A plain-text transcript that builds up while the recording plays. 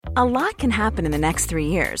A lot can happen in the next 3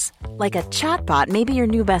 years. Like a chatbot may be your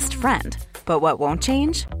new best friend. But what won't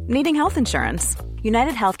change? Needing health insurance.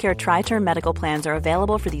 United Healthcare Tri-Term Medical Plans are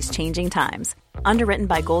available for these changing times. Underwritten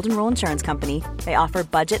by Golden Rule Insurance Company, they offer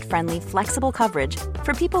budget-friendly, flexible coverage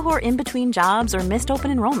for people who are in between jobs or missed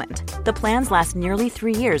open enrollment. The plans last nearly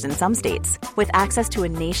 3 years in some states, with access to a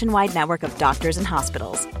nationwide network of doctors and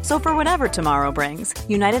hospitals. So for whatever tomorrow brings,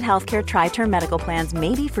 United Healthcare Tri-Term Medical Plans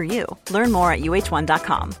may be for you. Learn more at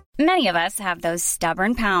uh1.com. Many of us have those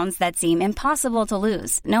stubborn pounds that seem impossible to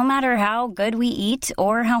lose, no matter how good we eat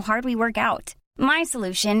or how hard we work out. My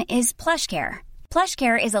solution is PlushCare.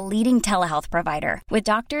 PlushCare is a leading telehealth provider with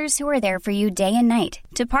doctors who are there for you day and night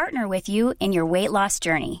to partner with you in your weight loss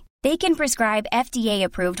journey. They can prescribe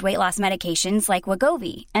FDA-approved weight loss medications like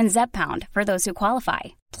Wegovy and Zepbound for those who qualify.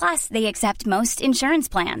 Plus, they accept most insurance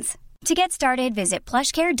plans. To get started, visit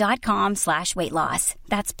plushcare.com/weightloss.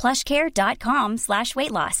 That's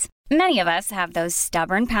plushcare.com/weightloss. Many of us have those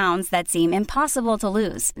stubborn pounds that seem impossible to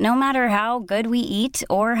lose, no matter how good we eat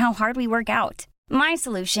or how hard we work out. My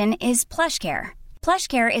solution is PlushCare.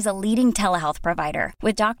 PlushCare is a leading telehealth provider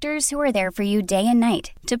with doctors who are there for you day and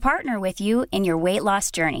night to partner with you in your weight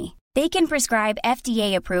loss journey. They can prescribe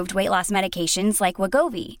FDA-approved weight loss medications like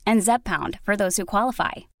Wegovy and Zepbound for those who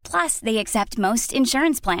qualify. Plus, they accept most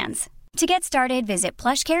insurance plans. To get started, visit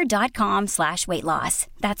plushcare.com/weightloss.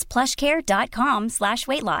 That's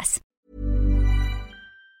plushcare.com/weightloss.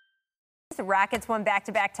 The Rockets won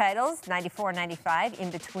back-to-back titles, 94-95,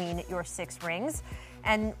 in between your 6 rings.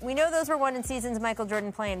 And we know those were won in seasons Michael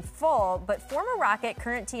Jordan playing full, but former Rocket,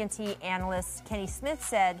 current TNT analyst Kenny Smith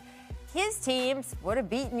said his teams would have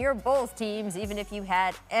beaten your Bulls teams even if you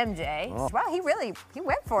had MJ. Oh. Wow, he went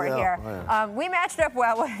for it here. Yeah. We matched up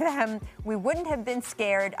well with them. We wouldn't have been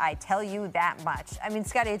scared, I tell you that much. I mean,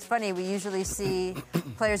 Scotty, it's funny. We usually see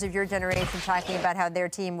players of your generation talking about how their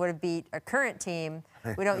team would have beat a current team.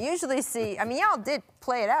 We don't usually see, I mean, y'all did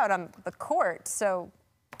play it out on the court, so.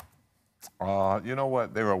 You know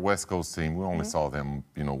what? They were a West Coast team. We only saw them,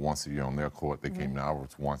 once a year on their court. They came to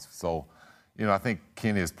ours once. So, I think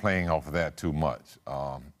Kenny is playing off of that too much.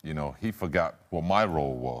 He forgot what my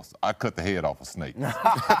role was. I cut the head off a snake. And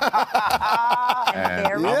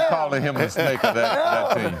I'm calling him the snake of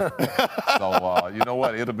that team. So, you know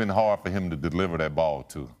what? It would have been hard for him to deliver that ball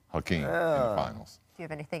to Hakeem in the finals. Do you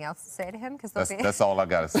have anything else to say to him? That's all I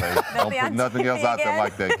got to say. Don't put nothing else out there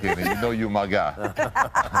like that, Kenny. You know you're my guy.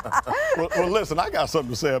 well, listen, I got something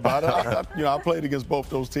to say about it. I played against both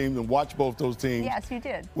those teams and watched both those teams. Yes, you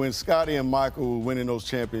did. When Scotty and Michael were winning those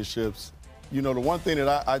championships, the one thing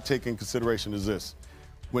that I take in consideration is this.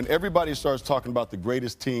 When everybody starts talking about the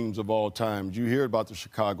greatest teams of all time, you hear about the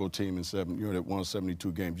Chicago team that won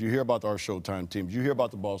 72 games. You hear about our Showtime teams. You hear about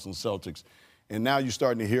the Boston Celtics. And now you're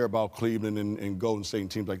starting to hear about Cleveland and Golden State and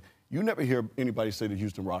teams like, you never hear anybody say the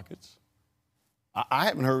Houston Rockets. I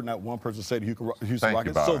haven't heard not one person say the Houston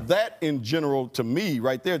Rockets. So that in general, to me,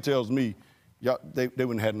 right there tells me, they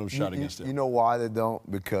wouldn't have no shot against them. You know why they don't?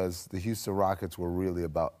 Because the Houston Rockets were really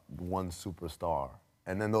about one superstar.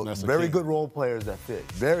 And then those very good role players that fit.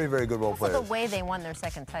 Very, very good role players. Also the way they won their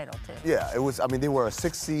second title, too. Yeah, it was, they were a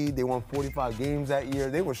 6th seed. They won 45 games that year.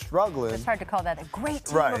 They were struggling. It's hard to call that a great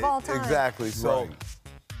team of all time. Exactly. So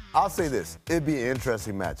I'll say this. It'd be an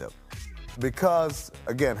interesting matchup. Because,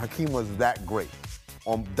 again, Hakeem was that great,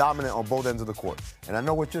 dominant on both ends of the court. And I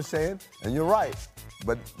know what you're saying, and you're right.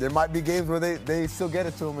 But there might be games where they still get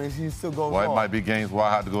it to him and he's still going it might be games where I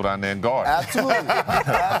have to go down there and guard. Absolutely.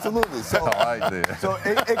 Absolutely. So, so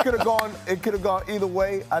it could have gone either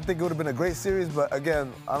way. I think it would have been a great series, but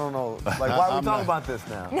again, I don't know. Why are we talking about this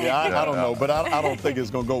now? Yeah, I don't know, but I don't think it's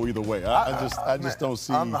going to go either way. I just don't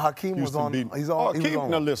see Hakeem was on. He's on.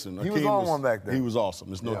 Now listen, he was on one back then. He was awesome.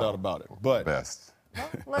 There's no doubt about it. But best.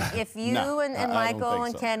 Look, if you and Michael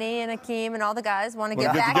and Kenny and Hakeem and all the guys want to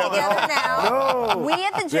get back together now, we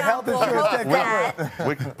at the Jump will hope that.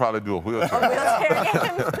 We could probably do a wheelchair game.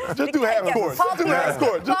 Just do half court. Just do half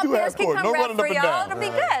court. Just do half court. No running up and down. It'll be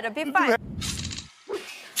good. It'll be fine.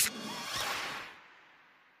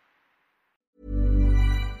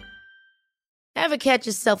 Ever catch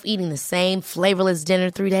yourself eating the same flavorless dinner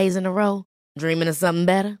 3 days in a row? Dreaming of something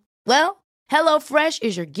better? Well, HelloFresh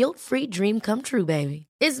is your guilt-free dream come true, baby.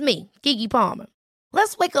 It's me, Keke Palmer.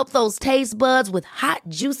 Let's wake up those taste buds with hot,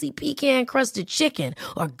 juicy pecan-crusted chicken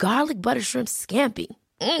or garlic butter shrimp scampi.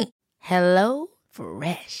 Hello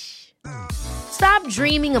Fresh. Stop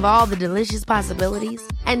dreaming of all the delicious possibilities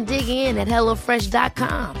and dig in at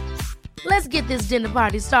HelloFresh.com. Let's get this dinner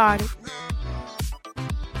party started.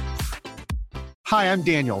 Hi, I'm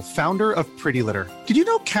Daniel, founder of Pretty Litter. Did you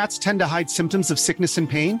know cats tend to hide symptoms of sickness and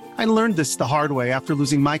pain? I learned this the hard way after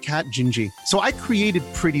losing my cat, Gingy. So I created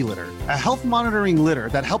Pretty Litter, a health monitoring litter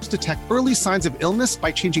that helps detect early signs of illness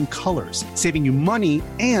by changing colors, saving you money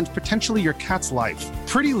and potentially your cat's life.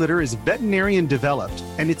 Pretty Litter is veterinarian developed,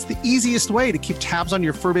 and it's the easiest way to keep tabs on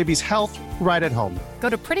your fur baby's health right at home. Go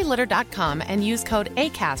to prettylitter.com and use code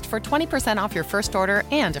ACAST for 20% off your first order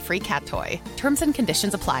and a free cat toy. Terms and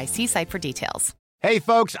conditions apply. See site for details. Hey,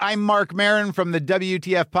 folks, I'm Mark Maron from the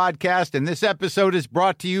WTF Podcast, and this episode is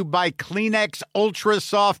brought to you by Kleenex Ultra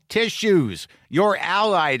Soft Tissues, your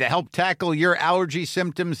ally to help tackle your allergy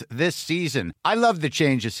symptoms this season. I love the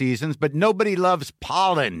change of seasons, but nobody loves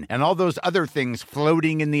pollen and all those other things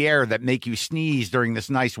floating in the air that make you sneeze during this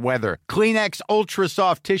nice weather. Kleenex Ultra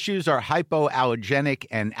Soft Tissues are hypoallergenic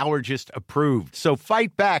and allergist approved, so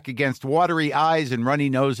fight back against watery eyes and runny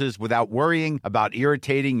noses without worrying about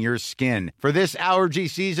irritating your skin. For this allergy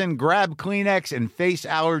season, grab Kleenex and face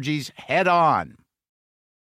allergies head on.